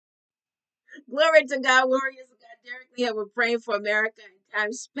Glory to God, warriors of God. Derek Lee, we're praying for America and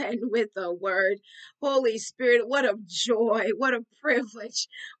time spent with the Word. Holy Spirit, what a joy, what a privilege,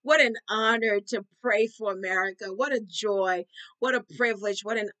 what an honor to pray for America. What a joy, what a privilege,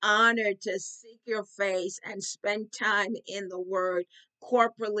 what an honor to seek your face and spend time in the Word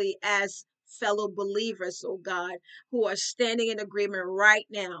corporately as fellow believers, oh God, who are standing in agreement right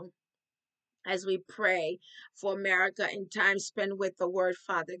now as we pray for America and time spent with the Word,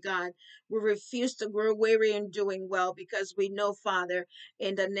 Father God. We refuse to grow weary in doing well because we know, Father,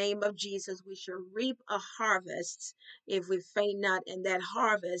 in the name of Jesus, we shall reap a harvest if we faint not, and that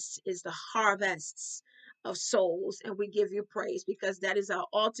harvest is the harvests of souls. And we give you praise because that is our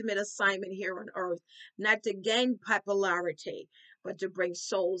ultimate assignment here on earth, not to gain popularity, but to bring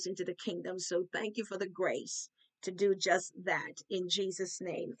souls into the kingdom. So thank you for the grace to do just that. In Jesus'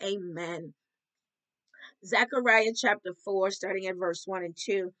 name, amen. Zechariah chapter 4, starting at verse 1 and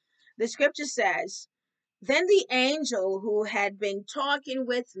 2. The scripture says, Then the angel who had been talking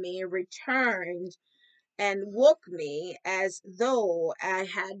with me returned and woke me as though I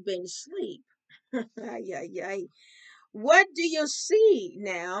had been asleep. Ay, ay, ay. What do you see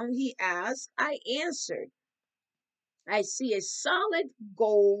now? He asked. I answered, I see a solid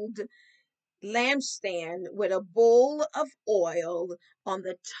gold lampstand with a bowl of oil on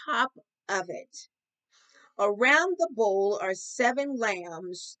the top of it. Around the bowl are seven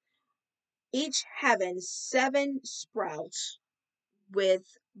lambs, each having seven sprouts with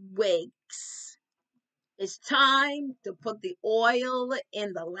wicks. It's time to put the oil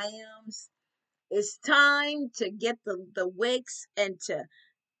in the lambs. It's time to get the wicks and to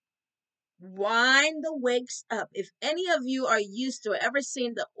wind the wicks up. If any of you are used to ever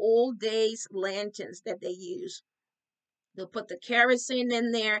seen the old days lanterns that they use, they'll put the kerosene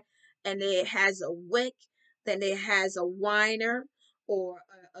in there and it has a wick, then it has a whiner or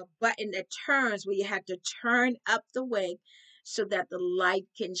a button that turns where you have to turn up the wick so that the light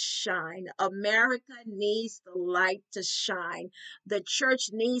can shine. America needs the light to shine. The church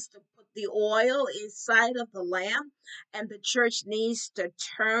needs to put the oil inside of the lamp, and the church needs to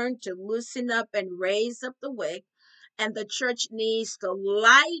turn to loosen up and raise up the wick, and the church needs to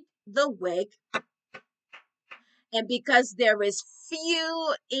light the wick, and because there is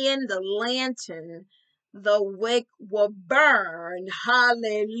fuel in the lantern, the wick will burn.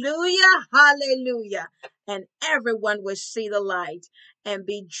 Hallelujah, hallelujah. And everyone will see the light and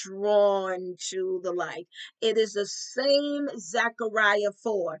be drawn to the light. It is the same Zechariah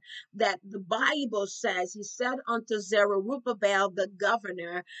 4 that the Bible says, he said unto Zerubbabel the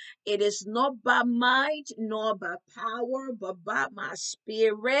governor, it is not by might nor by power, but by my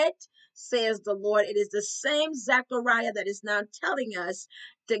spirit, says the Lord. It is the same Zechariah that is now telling us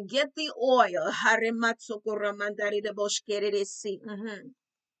to get the oil.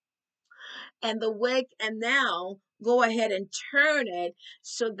 And the wick, and now go ahead and turn it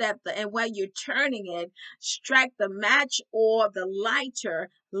so that and while you're turning it, strike the match or the lighter,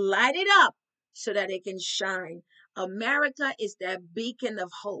 light it up so that it can shine. America is that beacon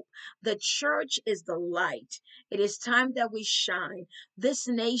of hope. The church is the light. It is time that we shine this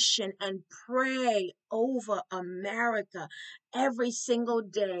nation and pray over America every single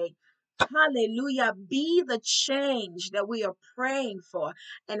day. Hallelujah. Be the change that we are praying for.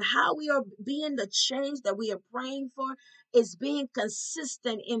 And how we are being the change that we are praying for is being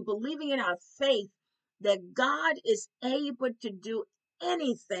consistent in believing in our faith that God is able to do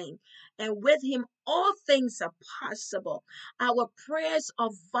anything. And with Him, all things are possible. Our prayers are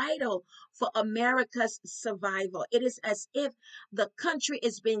vital for America's survival. It is as if the country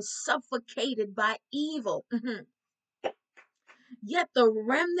is being suffocated by evil. Yet the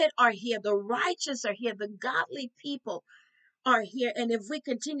remnant are here, the righteous are here, the godly people are here. And if we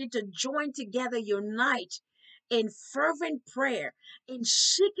continue to join together, unite in fervent prayer, in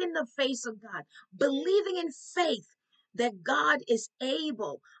seeking the face of God, believing in faith that God is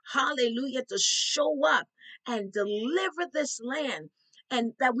able, hallelujah, to show up and deliver this land,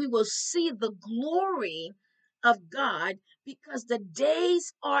 and that we will see the glory of God, because the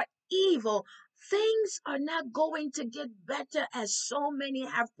days are evil. Things are not going to get better as so many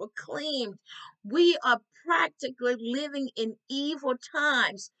have proclaimed. We are practically living in evil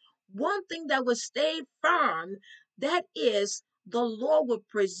times. One thing that will stay firm, that is, the Lord will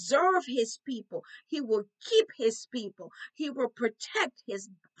preserve his people. He will keep his people. He will protect his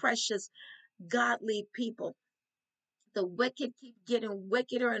precious godly people. The wicked keep getting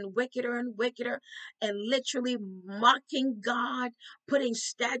wickeder and wickeder and wickeder, and literally mocking God, putting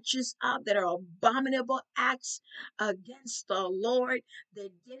statues up that are abominable acts against the Lord. They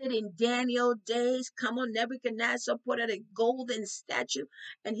did it in Daniel days. Come on, Nebuchadnezzar put out a golden statue,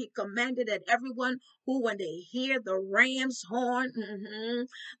 and he commanded that everyone who, when they hear the ram's horn,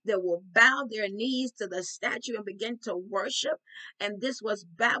 they will bow their knees to the statue and begin to worship. And this was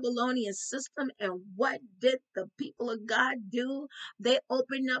Babylonian system. And what did the people of God do? They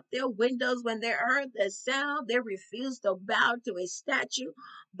opened up their windows when they heard the sound. They refused to bow to a statue,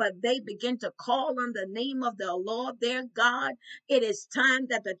 but they begin to call on the name of the Lord their God. It is time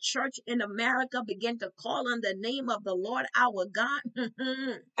that the church in America begin to call on the name of the Lord our God.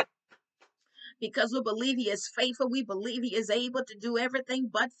 Because we believe he is faithful. We believe he is able to do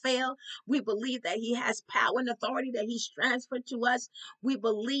everything but fail. We believe that he has power and authority that he's transferred to us. We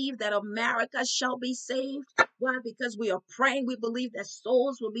believe that America shall be saved. Why? Because we are praying. We believe that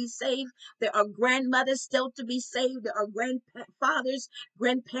souls will be saved. There are grandmothers still to be saved. There are grandfathers,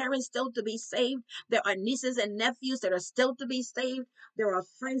 grandparents still to be saved. There are nieces and nephews that are still to be saved. There are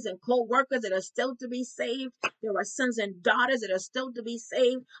friends and co-workers that are still to be saved. There are sons and daughters that are still to be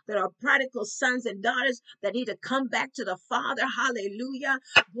saved. There are prodigal sons and daughters that need to come back to the Father. Hallelujah.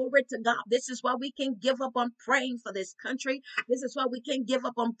 Glory to God. This is why we can give up on praying for this country. This is why we can give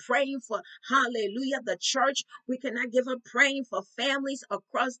up on praying for, hallelujah, the church. We cannot give up praying for families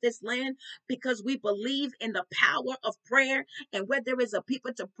across this land, because we believe in the power of prayer. And where there is a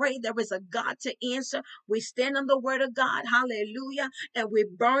people to pray, there is a God to answer. We stand on the word of God. Hallelujah. And we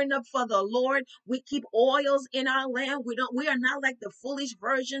burn up for the Lord. We keep oils in our land. We are not like the foolish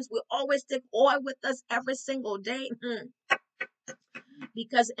virgins. We always take oil with us every single day.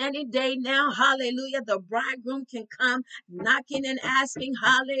 Because any day now, hallelujah, the bridegroom can come knocking and asking,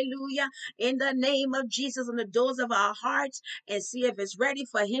 hallelujah, in the name of Jesus, on the doors of our hearts, and see if it's ready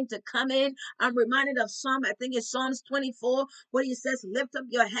for him to come in. I'm reminded of I think it's Psalms 24, where he says, lift up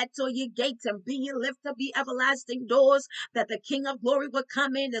your head to your gates and be ye lift up ye everlasting doors, that the King of glory will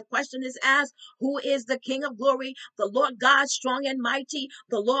come in. The question is asked, who is the King of glory? The Lord God, strong and mighty,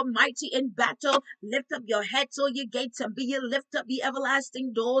 the Lord mighty in battle. Lift up your head to your gates and be ye lift up ye everlasting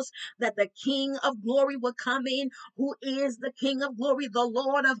doors, that the King of glory will come in. Who is the King of glory? The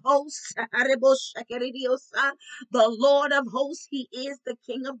Lord of hosts. The Lord of hosts, he is the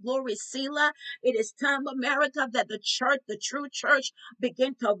King of glory. Selah. It is time, America, that the church, the true church,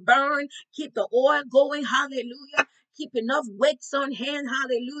 begin to burn. Keep the oil going. Hallelujah. Keep enough wicks on hand.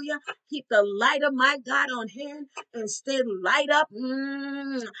 Hallelujah. Keep the light of my God on hand and stay light up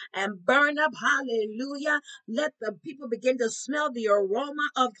and burn up. Hallelujah. Let the people begin to smell the aroma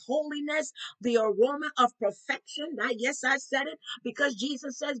of holiness, the aroma of perfection. Yes, I said it, because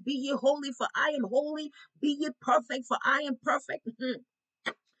Jesus says, be ye holy, for I am holy. Be ye perfect, for I am perfect.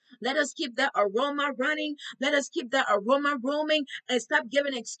 Let us keep that aroma running. Let us keep that aroma roaming, and stop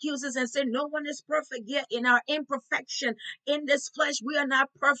giving excuses and say no one is perfect. Yet in our imperfection in this flesh, we are not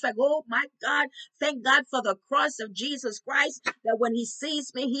perfect. Oh my God. Thank God for the cross of Jesus Christ, that when he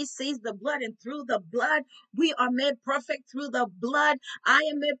sees me, he sees the blood, and through the blood, we are made perfect through the blood. I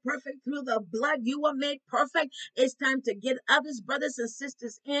am made perfect through the blood. You are made perfect. It's time to get others, brothers and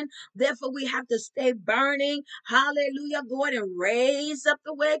sisters in. Therefore, we have to stay burning. Hallelujah. Go ahead and raise up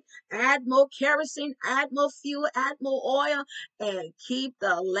the wick. Add more kerosene, add more fuel, add more oil, and keep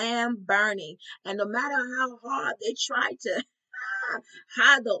the lamp burning. And no matter how hard they try to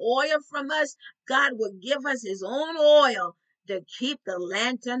hide the oil from us, God will give us his own oil to keep the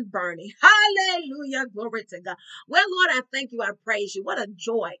lantern burning. Hallelujah. Glory to God. Well, Lord, I thank you. I praise you. What a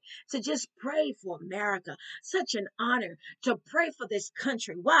joy to just pray for America. Such an honor to pray for this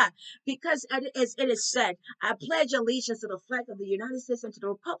country. Why? Because as it is said, I pledge allegiance to the flag of the United States and to the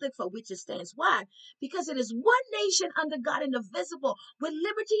republic for which it stands. Why? Because it is one nation under God, indivisible, with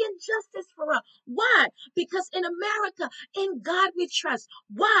liberty and justice for all. Why? Because in America, in God we trust.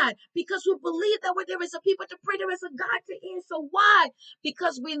 Why? Because we believe that where there is a people to pray, there is a God to answer. Why?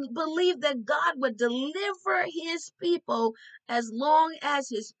 Because we believe that God would deliver his people as long as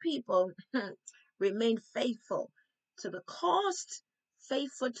his people remain faithful to the cost,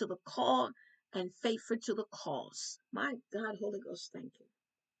 faithful to the call, and faithful to the cause. My God, Holy Ghost, thank you.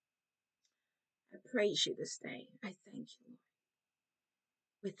 I praise you this day. I thank you.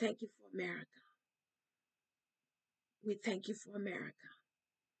 We thank you for America. We thank you for America.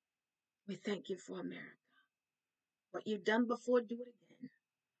 We thank you for America. What you've done before, do it again.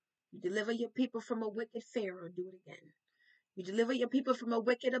 You deliver your people from a wicked Pharaoh, do it again. You deliver your people from a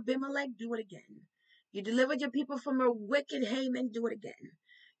wicked Abimelech, do it again. You delivered your people from a wicked Haman, do it again.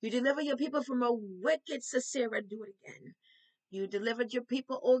 You deliver your people from a wicked Sisera. Do it again. You delivered your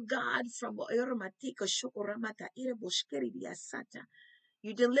people, oh God, from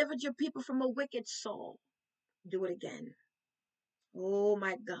you delivered your people from a wicked Saul. Do it again. Oh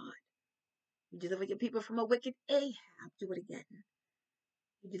my God. You delivered your people from a wicked Ahab. Do it again.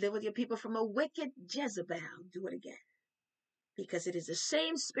 You delivered your people from a wicked Jezebel. Do it again. Because it is the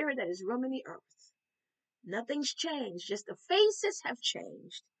same spirit that is roaming the earth. Nothing's changed. Just the faces have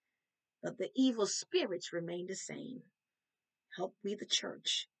changed. But the evil spirits remain the same. Help we, the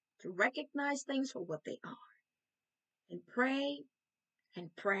church, to recognize things for what they are. And pray and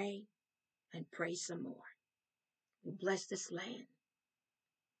pray and pray some more. We bless this land.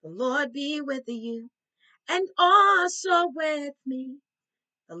 The Lord be with you and also with me.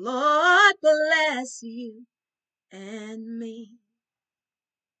 The Lord bless you and me.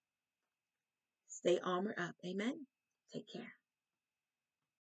 Stay armored up. Amen. Take care.